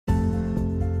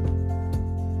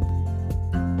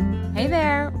Hey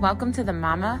there, welcome to the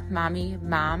Mama, Mommy,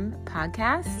 Mom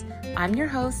podcast. I'm your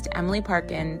host, Emily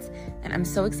Parkins, and I'm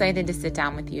so excited to sit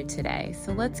down with you today.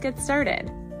 So let's get started.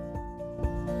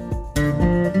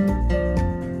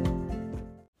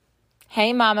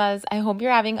 Hey mamas, I hope you're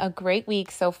having a great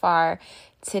week so far.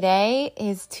 Today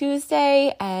is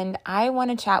Tuesday, and I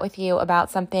want to chat with you about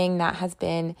something that has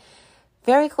been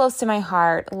very close to my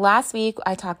heart. Last week,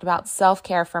 I talked about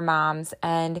self-care for moms,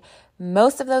 and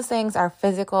most of those things are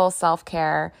physical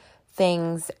self-care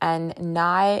things and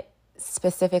not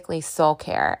specifically soul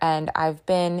care. And I've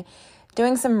been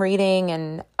doing some reading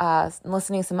and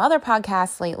listening to some other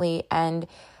podcasts lately, and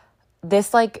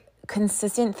this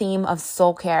consistent theme of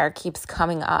soul care keeps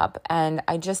coming up. And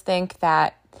I just think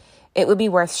that it would be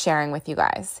worth sharing with you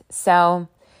guys. So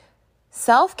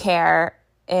self-care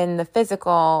in the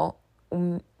physical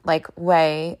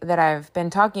way that I've been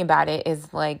talking about it is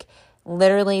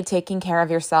literally taking care of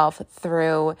yourself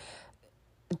through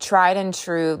tried and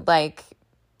true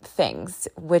things,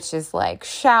 which is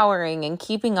showering and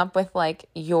keeping up with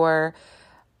your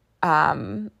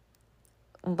not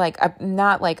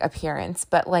appearance,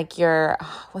 but your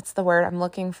what's the word I'm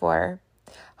looking for?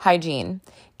 Hygiene.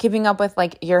 Keeping up with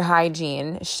your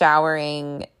hygiene,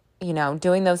 showering,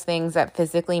 doing those things that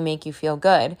physically make you feel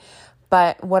good.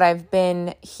 But what I've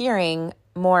been hearing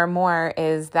more and more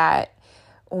is that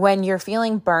when you're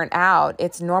feeling burnt out,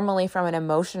 it's normally from an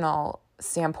emotional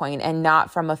standpoint and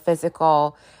not from a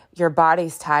physical, your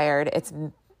body's tired. It's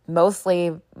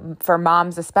mostly, for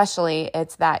moms especially,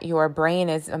 it's that your brain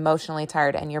is emotionally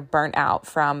tired and you're burnt out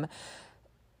from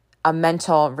a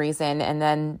mental reason. And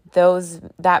then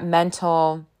that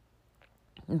mental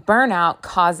burnout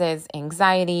causes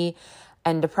anxiety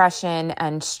and depression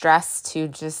and stress to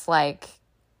just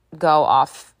go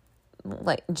off,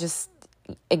 just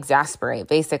exasperate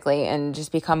basically and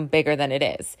just become bigger than it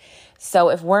is. So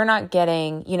if we're not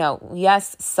getting,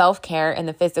 yes, self-care in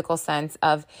the physical sense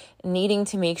of needing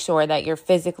to make sure that you're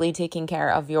physically taking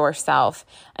care of yourself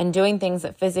and doing things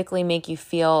that physically make you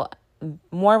feel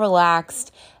more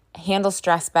relaxed, handle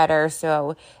stress better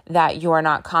so that you're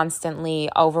not constantly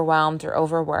overwhelmed or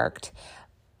overworked.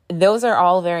 Those are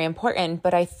all very important,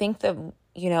 but I think that,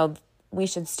 we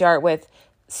should start with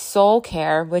soul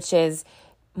care, which is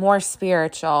more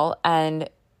spiritual and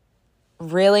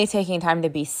really taking time to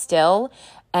be still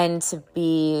and to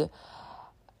be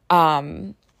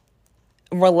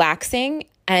relaxing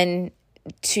and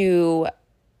to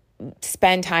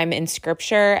spend time in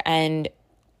scripture and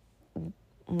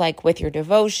with your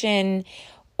devotion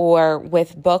or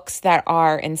with books that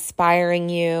are inspiring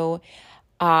you.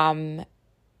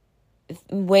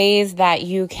 Ways that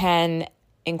you can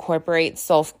incorporate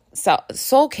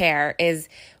soul care is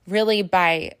really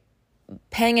by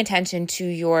paying attention to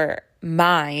your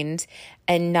mind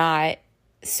and not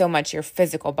so much your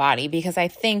physical body. Because I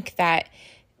think that,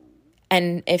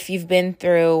 and if you've been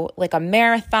through a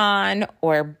marathon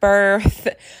or birth,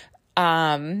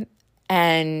 and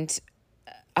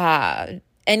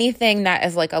anything that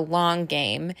is a long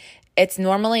game, it's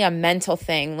normally a mental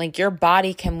thing. Your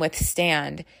body can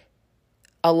withstand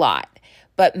a lot,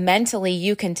 but mentally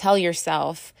you can tell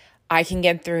yourself, I can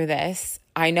get through this.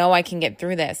 I know I can get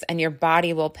through this, and your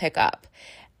body will pick up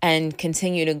and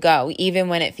continue to go even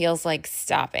when it feels like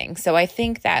stopping. So I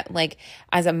think that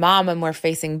as a mom, when we're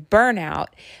facing burnout,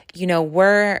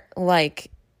 we're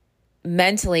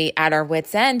mentally at our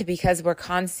wits' end because we're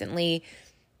constantly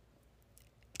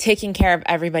taking care of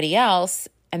everybody else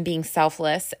and being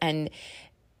selfless and,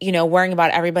 worrying about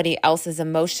everybody else's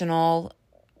emotional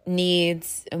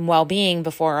needs and well-being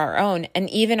before our own, and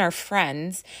even our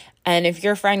friends. And if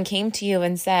your friend came to you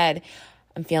and said,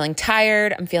 I'm feeling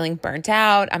tired, I'm feeling burnt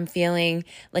out, I'm feeling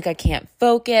like I can't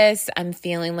focus, I'm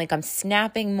feeling like I'm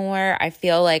snapping more, I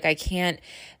feel like I can't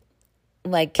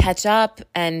catch up,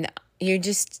 and you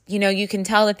just, you can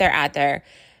tell that they're at the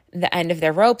end of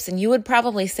their ropes, and you would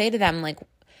probably say to them,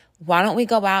 why don't we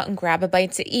go out and grab a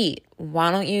bite to eat? Why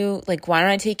don't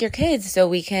I take your kids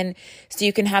so you can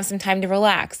have some time to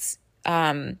relax?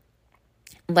 Do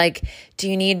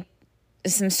you need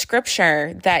some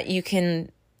scripture that you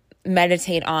can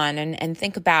meditate on and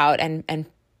think about and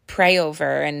pray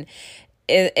over? And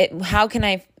how can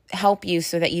I help you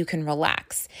so that you can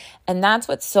relax? And that's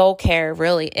what soul care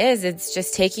really is. It's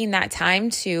just taking that time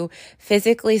to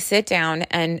physically sit down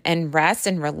and rest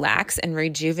and relax and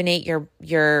rejuvenate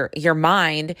your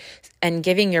mind and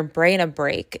giving your brain a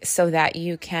break so that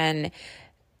you can,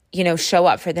 show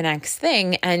up for the next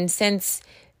thing. And since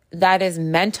that is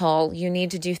mental, you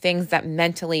need to do things that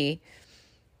mentally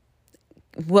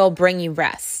will bring you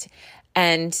rest.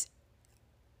 And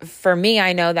for me,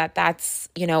 I know that that's,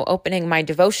 opening my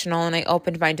devotional, and I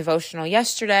opened my devotional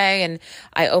yesterday, and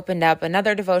I opened up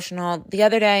another devotional the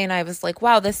other day, and I was like,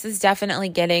 wow, this is definitely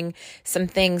getting some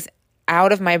things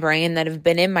out of my brain that have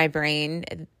been in my brain,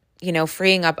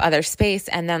 freeing up other space,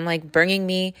 and then like bringing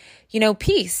me,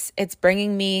 peace. It's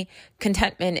bringing me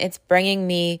contentment. It's bringing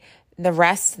me the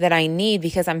rest that I need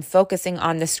because I'm focusing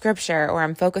on the scripture, or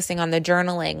I'm focusing on the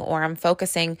journaling, or I'm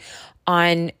focusing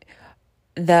on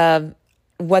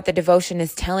what the devotion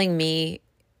is telling me.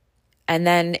 And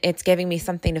then it's giving me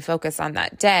something to focus on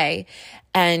that day,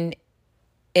 and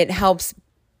it helps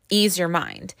ease your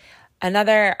mind.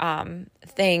 Another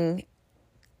thing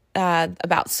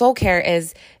about soul care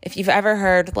is, if you've ever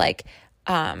heard like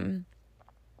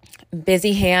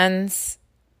busy hands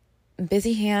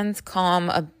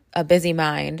calm a busy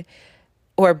mind,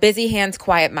 or busy hands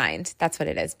quiet mind. That's what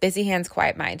it is. Busy hands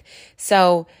quiet mind.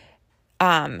 So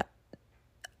the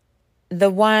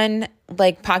one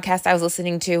like podcast I was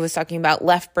listening to was talking about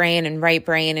left brain and right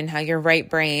brain, and how your right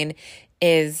brain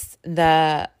is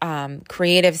the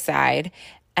creative side.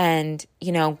 And,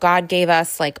 God gave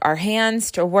us like our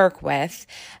hands to work with,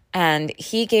 and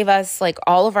he gave us like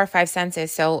all of our five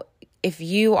senses. So if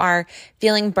you are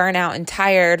feeling burnout and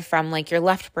tired from like your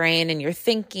left brain, and you're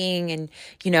thinking and,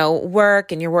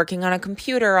 work, and you're working on a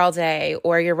computer all day,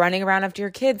 or you're running around after your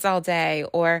kids all day,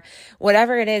 or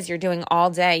whatever it is you're doing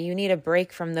all day, you need a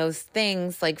break from those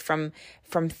things, like from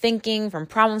thinking, from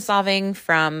problem solving,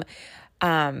 from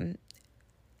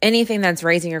anything that's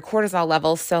raising your cortisol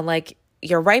levels. So like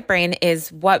your right brain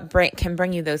is what can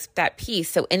bring you that peace.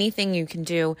 So anything you can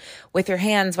do with your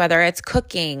hands, whether it's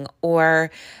cooking or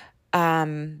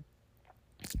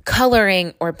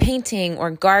coloring or painting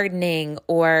or gardening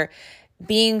or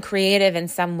being creative in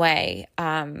some way,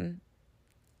 going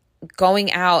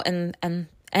out and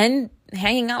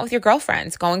hanging out with your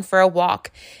girlfriends, going for a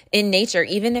walk in nature,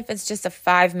 even if it's just a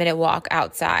 5-minute walk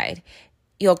outside,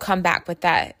 you'll come back with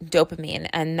that dopamine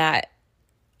and that,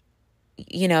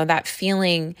 that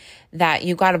feeling that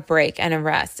you got a break and a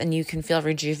rest, and you can feel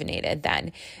rejuvenated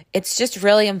then. It's just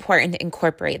really important to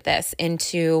incorporate this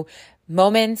into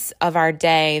moments of our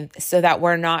day so that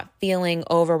we're not feeling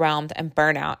overwhelmed and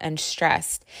burnout and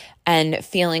stressed and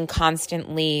feeling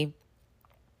constantly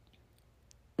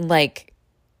like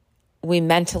we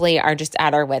mentally are just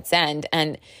at our wits' end.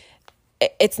 And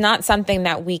it's not something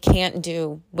that we can't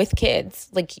do with kids.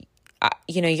 Like,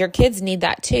 your kids need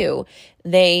that too.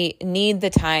 They need the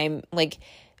time, like,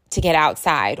 to get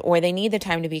outside, or they need the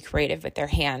time to be creative with their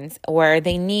hands, or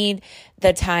they need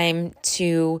the time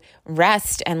to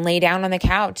rest and lay down on the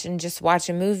couch and just watch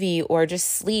a movie, or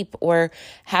just sleep, or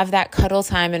have that cuddle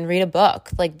time and read a book.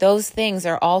 Like, those things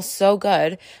are all so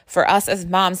good for us as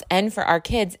moms, and for our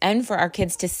kids, and for our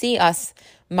kids to see us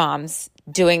moms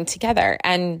doing together.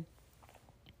 And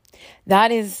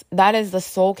that is the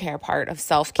soul care part of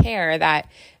self-care that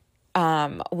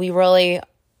we really,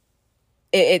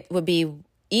 it would be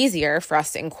easier for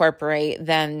us to incorporate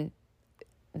than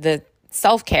the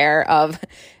self-care of,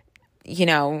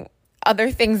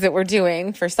 other things that we're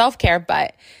doing for self-care.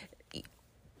 But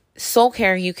soul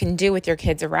care you can do with your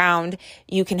kids around.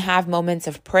 You can have moments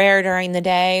of prayer during the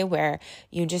day where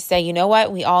you just say, you know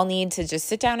what, we all need to just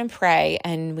sit down and pray,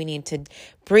 and we need to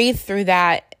breathe through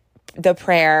the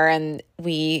prayer, and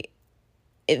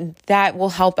that will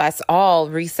help us all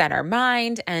reset our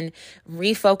mind and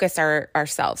refocus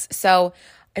ourselves. So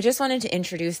I just wanted to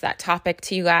introduce that topic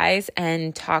to you guys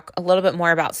and talk a little bit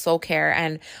more about soul care.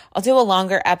 And I'll do a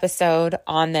longer episode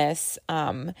on this.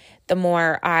 The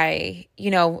more I,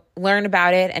 learn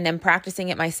about it and am practicing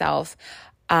it myself.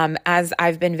 As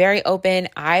I've been very open,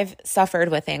 I've suffered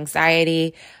with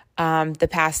anxiety the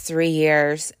past 3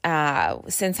 years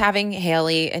since having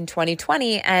Haley in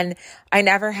 2020. And I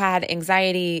never had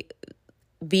anxiety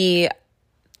be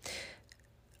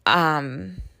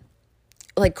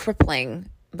like crippling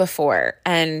before.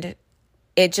 And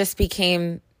it just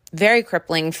became very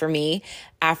crippling for me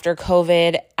after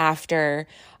COVID, after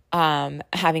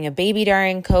having a baby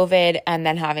during COVID, and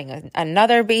then having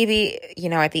another baby,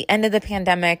 at the end of the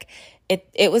pandemic.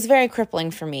 It was very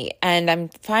crippling for me. And I'm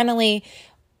finally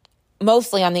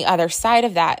mostly on the other side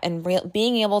of that, and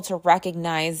being able to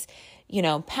recognize,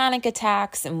 panic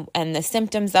attacks and the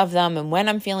symptoms of them, and when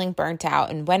I'm feeling burnt out,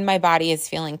 and when my body is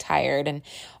feeling tired, and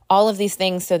all of these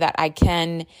things, so that I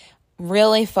can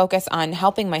really focus on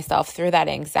helping myself through that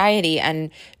anxiety,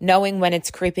 and knowing when it's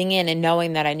creeping in, and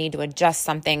knowing that I need to adjust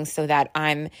something so that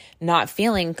I'm not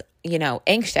feeling,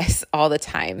 anxious all the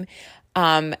time.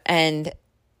 And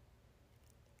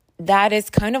that is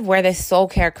kind of where this soul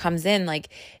care comes in. Like,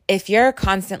 if you're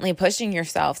constantly pushing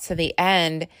yourself to the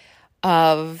end,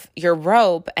 of your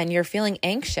rope and you're feeling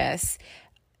anxious,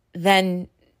 then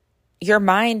your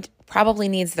mind probably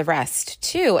needs the rest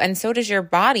too. And so does your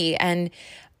body. And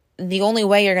the only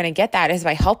way you're going to get that is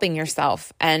by helping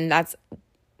yourself. And that's,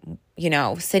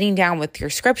 sitting down with your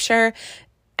scripture,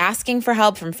 asking for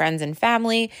help from friends and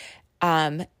family,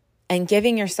 and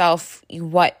giving yourself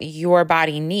what your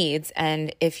body needs.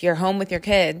 And if you're home with your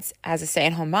kids as a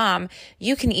stay-at-home mom,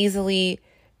 you can easily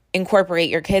incorporate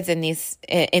your kids in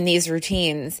these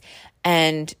routines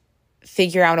and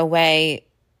figure out a way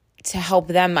to help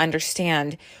them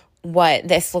understand what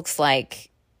this looks like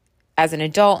as an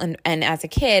adult and as a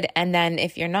kid. And then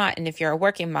if you're not, and if you're a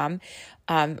working mom,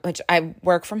 which I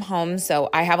work from home, so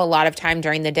I have a lot of time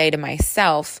during the day to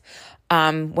myself,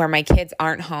 where my kids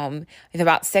aren't home. It's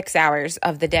about 6 hours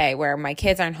of the day where my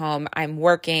kids aren't home. I'm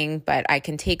working, but I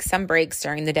can take some breaks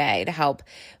during the day to help.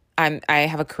 I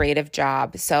have a creative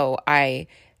job, so I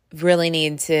really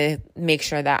need to make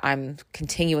sure that I'm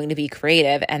continuing to be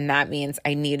creative. And that means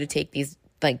I need to take these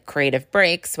like creative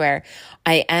breaks where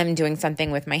I am doing something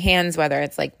with my hands, whether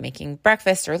it's like making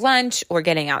breakfast or lunch or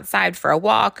getting outside for a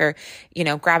walk or,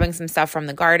 grabbing some stuff from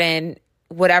the garden,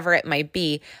 whatever it might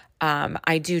be.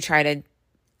 I do try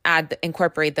to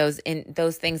incorporate those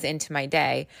things into my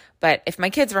day. But if my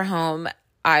kids were home,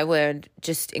 I would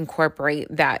just incorporate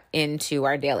that into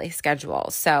our daily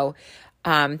schedule. So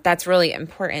that's really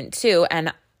important too.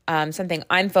 And something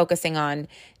I'm focusing on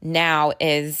now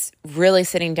is really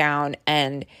sitting down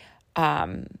and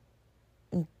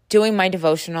doing my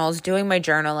devotionals, doing my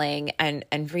journaling,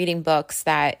 and reading books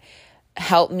that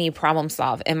help me problem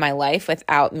solve in my life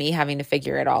without me having to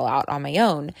figure it all out on my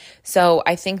own. So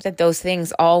I think that those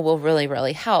things all will really,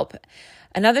 really help.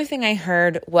 Another thing I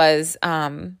heard was,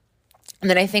 and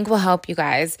that I think will help you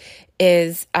guys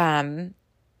is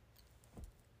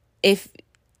if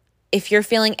you're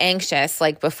feeling anxious,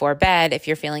 like before bed, if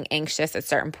you're feeling anxious at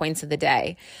certain points of the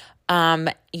day,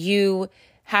 you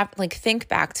have think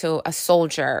back to a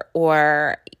soldier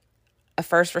or a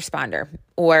first responder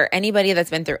or anybody that's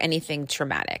been through anything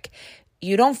traumatic.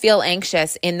 You don't feel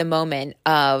anxious in the moment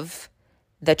of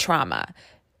the trauma.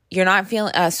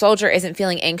 A soldier isn't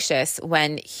feeling anxious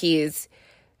when he's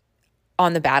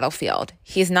on the battlefield.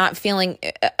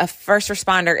 A first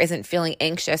responder isn't feeling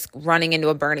anxious running into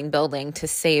a burning building to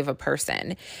save a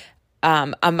person.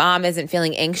 A mom isn't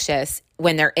feeling anxious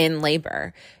when they're in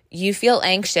labor. You feel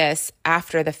anxious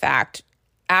after the fact,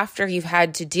 after you've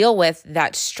had to deal with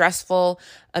that stressful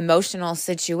emotional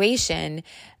situation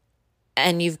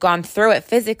and you've gone through it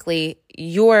physically.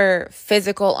 Your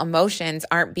physical emotions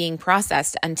aren't being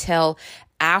processed until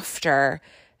after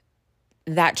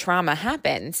that trauma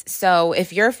happens. So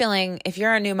if you're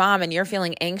a new mom and you're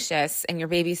feeling anxious and your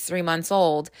baby's 3 months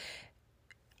old,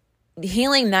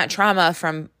 healing that trauma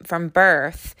from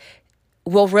birth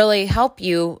will really help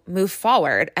you move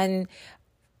forward. And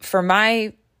for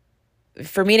me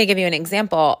to give you an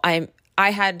example, I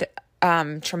had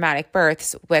a traumatic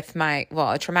birth with my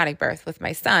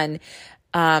son.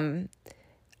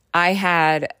 I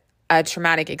had a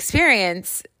traumatic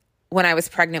experience when I was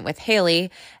pregnant with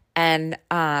Haley, and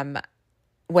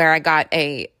where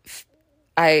I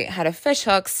had a fish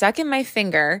hook stuck in my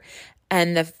finger,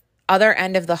 and the other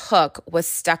end of the hook was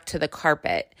stuck to the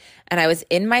carpet. And I was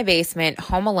in my basement,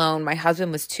 home alone. My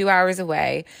husband was 2 hours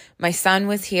away. My son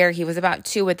was here. He was about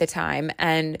 2 at the time.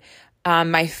 And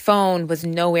my phone was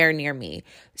nowhere near me.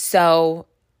 So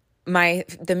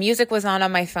the music was on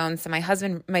my phone. So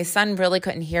my son really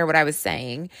couldn't hear what I was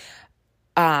saying.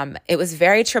 It was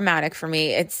very traumatic for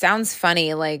me. It sounds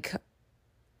funny,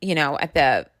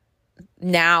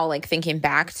 thinking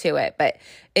back to it, but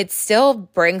it still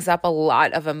brings up a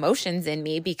lot of emotions in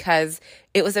me because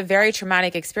it was a very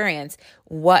traumatic experience.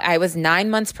 I was 9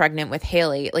 months pregnant with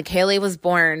Haley. Haley was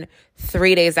born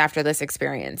 3 days after this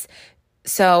experience.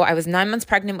 So I was 9 months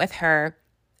pregnant with her,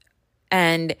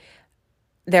 and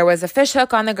there was a fish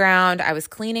hook on the ground. I was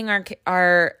cleaning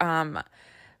our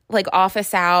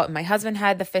office out. My husband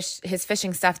had his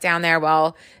fishing stuff down there.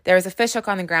 Well, there was a fish hook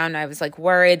on the ground. I was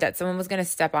worried that someone was going to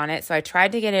step on it. So I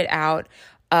tried to get it out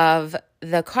of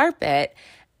the carpet,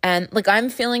 and I'm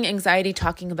feeling anxiety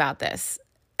talking about this.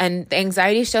 And the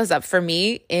anxiety shows up for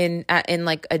me in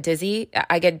a dizzy.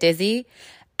 I get dizzy,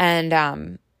 and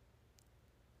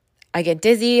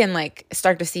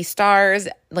start to see stars.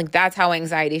 That's how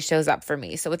anxiety shows up for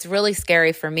me. So it's really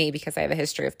scary for me because I have a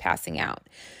history of passing out.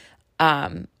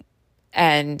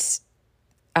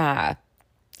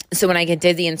 So when I get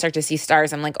dizzy and start to see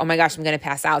stars, I'm like, oh my gosh, I'm going to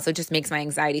pass out. So it just makes my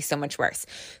anxiety so much worse.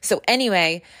 So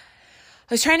anyway,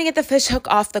 I was trying to get the fish hook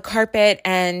off the carpet,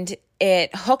 and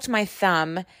it hooked my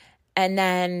thumb. And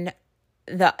then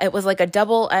it was like a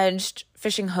double-edged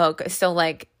fishing hook. So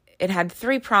like it had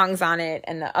 3 prongs on it,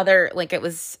 and the other, like, it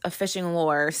was a fishing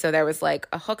lure. So there was like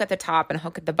a hook at the top and a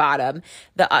hook at the bottom.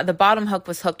 The bottom hook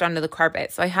was hooked onto the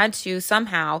carpet. So I had to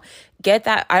somehow get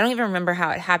that. I don't even remember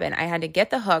how it happened. I had to get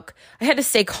the hook. I had to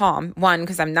stay calm, one,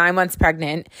 because I'm 9 months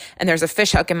pregnant and there's a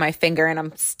fish hook in my finger and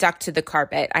I'm stuck to the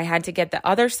carpet. I had to get the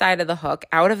other side of the hook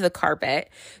out of the carpet.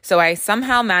 So I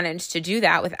somehow managed to do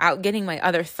that without getting my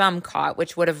other thumb caught,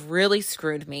 which would have really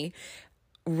screwed me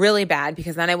really bad,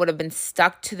 because then I would have been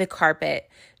stuck to the carpet,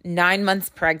 9 months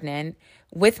pregnant,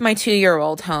 with my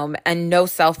 2-year-old home and no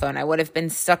cell phone. I would have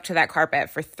been stuck to that carpet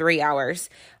for 3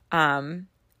 hours. I'm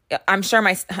sure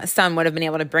my son would have been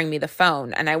able to bring me the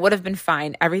phone and I would have been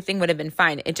fine. Everything would have been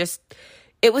fine.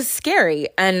 It was scary.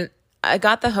 And I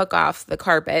got the hook off the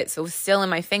carpet, so it was still in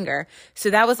my finger.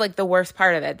 So that was like the worst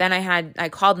part of it. Then I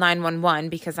called 911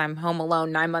 because I'm home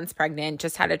alone, 9 months pregnant,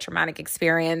 just had a traumatic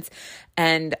experience.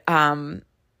 And,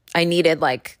 I needed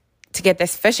like to get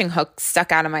this fishing hook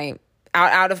stuck out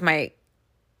of my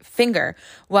finger.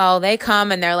 Well, they come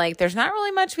and they're like, there's not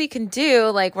really much we can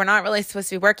do. Like, we're not really supposed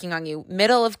to be working on you.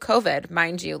 Middle of COVID,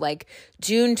 mind you, like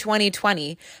June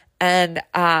 2020. And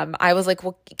I was like,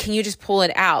 well, can you just pull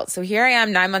it out? So here I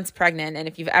am, 9 months pregnant. And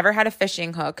if you've ever had a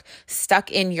fishing hook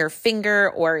stuck in your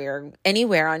finger or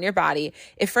anywhere on your body,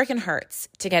 it freaking hurts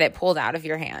to get it pulled out of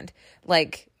your hand.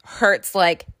 Like, hurts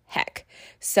like heck.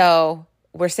 So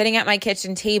we're sitting at my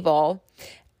kitchen table,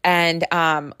 and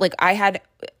like, I had,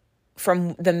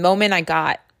 from the moment I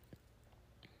got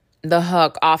the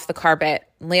hook off the carpet,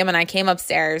 Liam and I came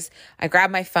upstairs. I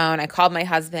grabbed my phone. I called my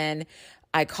husband.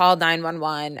 I called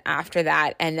 911 after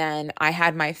that. And then I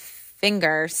had my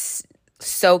fingers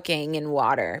soaking in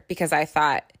water because I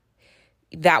thought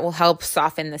that will help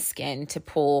soften the skin to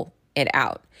pull it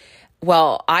out.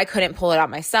 Well, I couldn't pull it out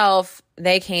myself.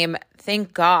 They came,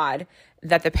 thank God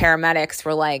that the paramedics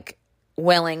were like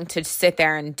willing to sit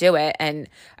there and do it. And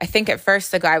I think at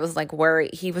first the guy was like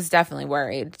worried. He was definitely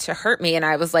worried to hurt me. And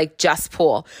I was like, just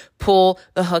pull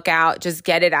the hook out, just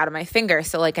get it out of my finger.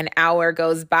 So like an hour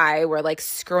goes by, we're like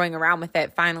screwing around with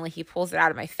it. Finally, he pulls it out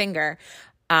of my finger.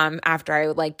 After I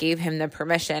like gave him the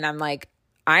permission, I'm like,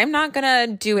 I'm not going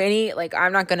to do anything. Like,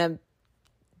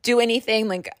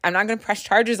 I'm not going to press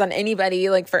charges on anybody,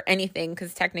 like, for anything,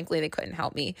 because technically they couldn't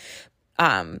help me.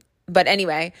 But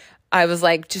anyway, I was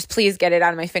like, just please get it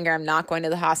out of my finger. I'm not going to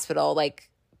the hospital, like,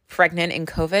 pregnant in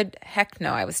COVID. Heck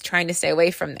no, I was trying to stay away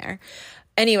from there.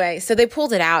 Anyway, so they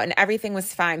pulled it out and everything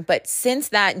was fine. But since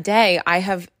that day, I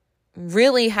have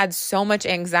really had so much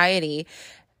anxiety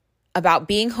about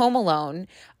being home alone,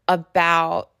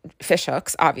 about fish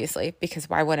hooks, obviously, because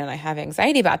why wouldn't I have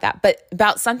anxiety about that? But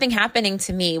about something happening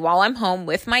to me while I'm home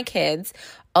with my kids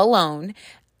alone,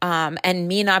 and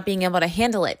me not being able to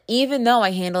handle it. Even though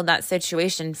I handled that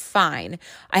situation fine,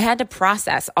 I had to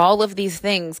process all of these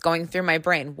things going through my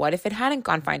brain. What if it hadn't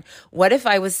gone fine? What if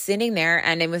I was sitting there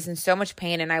and it was in so much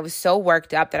pain and I was so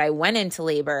worked up that I went into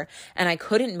labor and I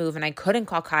couldn't move and I couldn't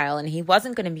call Kyle and he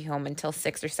wasn't going to be home until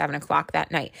 6 or 7 o'clock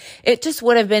that night? It just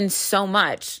would have been so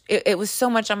much. It was so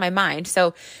much on my mind.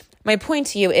 So my point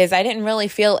to you is I didn't really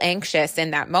feel anxious in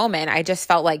that moment. I just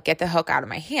felt like, get the hook out of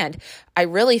my hand. I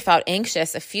really felt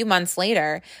anxious a few months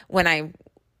later when I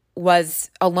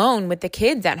was alone with the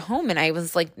kids at home and I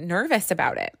was like nervous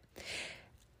about it.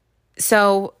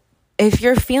 So if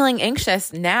you're feeling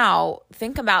anxious now,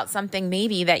 think about something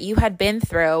maybe that you had been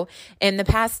through in the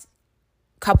past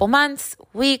couple months,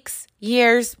 weeks,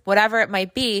 years, whatever it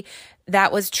might be,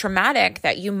 that was traumatic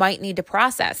that you might need to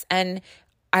process. And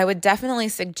I would definitely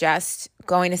suggest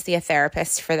going to see a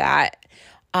therapist for that.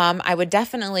 I would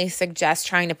definitely suggest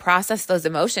trying to process those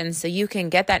emotions so you can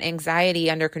get that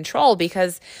anxiety under control,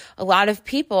 because a lot of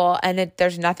people, and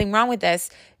there's nothing wrong with this,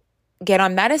 get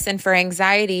on medicine for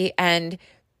anxiety and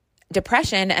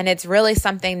depression, and it's really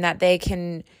something that they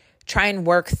can try and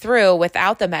work through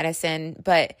without the medicine,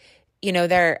 but you know,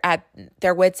 they're at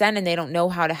their wits' end and they don't know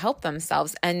how to help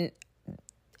themselves. And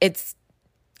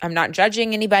I'm not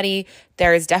judging anybody.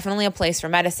 There is definitely a place for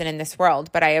medicine in this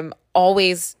world, but I am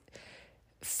always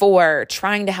for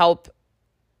trying to help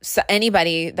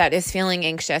anybody that is feeling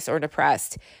anxious or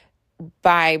depressed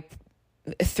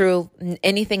through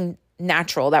anything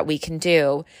natural that we can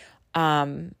do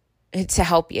to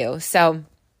help you. So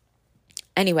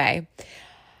anyway,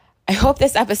 I hope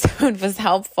this episode was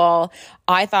helpful.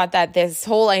 I thought that this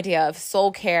whole idea of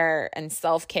soul care and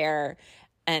self-care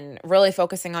and really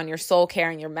focusing on your soul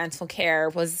care and your mental care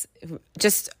was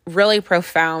just really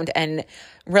profound and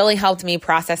really helped me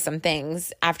process some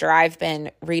things after I've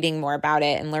been reading more about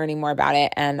it and learning more about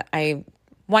it. And I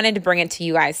wanted to bring it to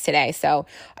you guys today. So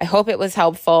I hope it was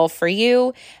helpful for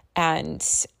you. And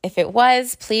if it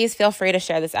was, please feel free to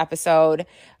share this episode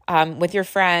with your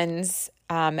friends.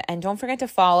 And don't forget to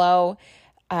follow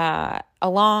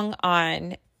along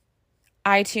on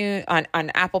iTunes,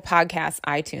 on Apple Podcasts,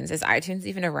 iTunes. Is iTunes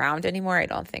even around anymore? I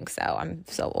don't think so. I'm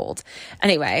so old.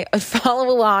 Anyway, follow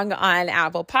along on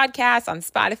Apple Podcasts, on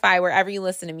Spotify, wherever you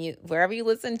listen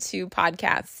to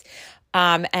podcasts.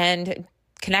 And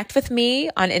connect with me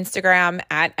on Instagram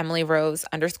at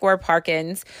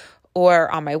EmilyRose_Parkins,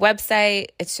 or on my website.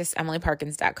 It's just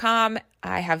emilyparkins.com.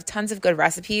 I have tons of good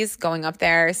recipes going up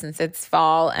there since it's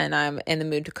fall and I'm in the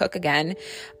mood to cook again.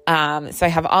 So I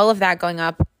have all of that going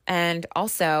up. And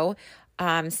also,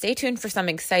 stay tuned for some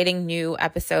exciting new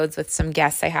episodes with some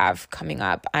guests I have coming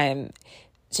up. I'm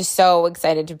just so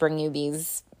excited to bring you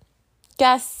these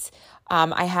guests.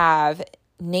 I have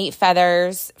Nate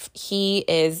Feathers. He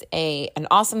is an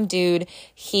awesome dude.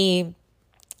 He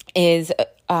is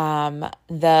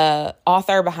the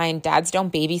author behind Dads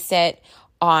Don't Babysit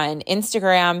on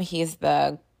Instagram.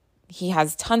 He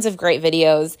has tons of great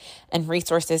videos and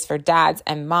resources for dads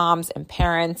and moms and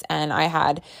parents. And I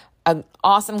had an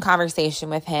awesome conversation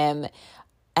with him,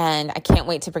 and I can't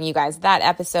wait to bring you guys that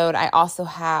episode. I also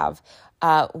have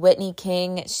Whitney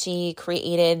King. She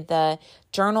created the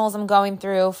journals I'm going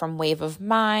through from Wave of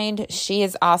Mind. She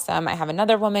is awesome. I have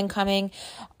another woman coming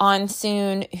on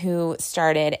soon who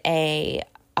started a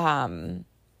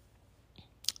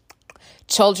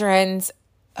children's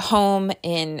home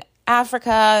in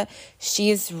Africa.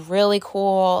 She's really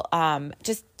cool.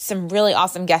 Just some really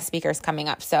awesome guest speakers coming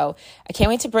up. So I can't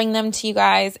wait to bring them to you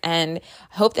guys, and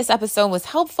I hope this episode was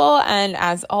helpful. And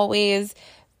as always,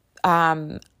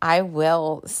 I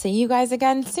will see you guys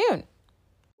again soon.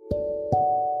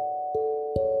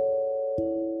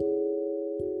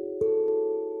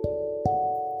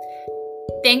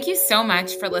 Thank you so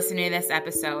much for listening to this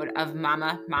episode of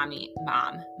Mama, Mommy,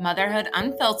 Mom, Motherhood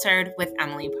Unfiltered with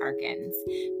Emily Parkins.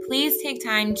 Please take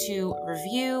time to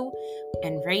review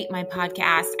and rate my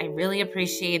podcast. I really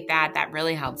appreciate that. That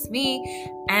really helps me.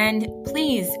 And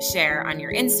please share on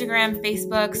your Instagram,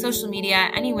 Facebook, social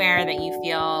media, anywhere that you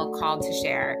feel called to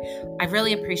share. I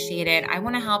really appreciate it. I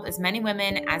want to help as many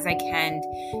women as I can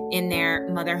in their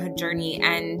motherhood journey.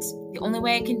 And the only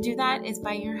way I can do that is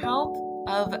by your help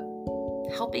of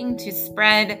helping to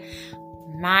spread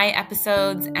my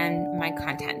episodes and my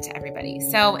content to everybody.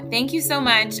 So thank you so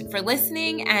much for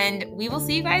listening, and we will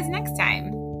see you guys next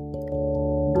time.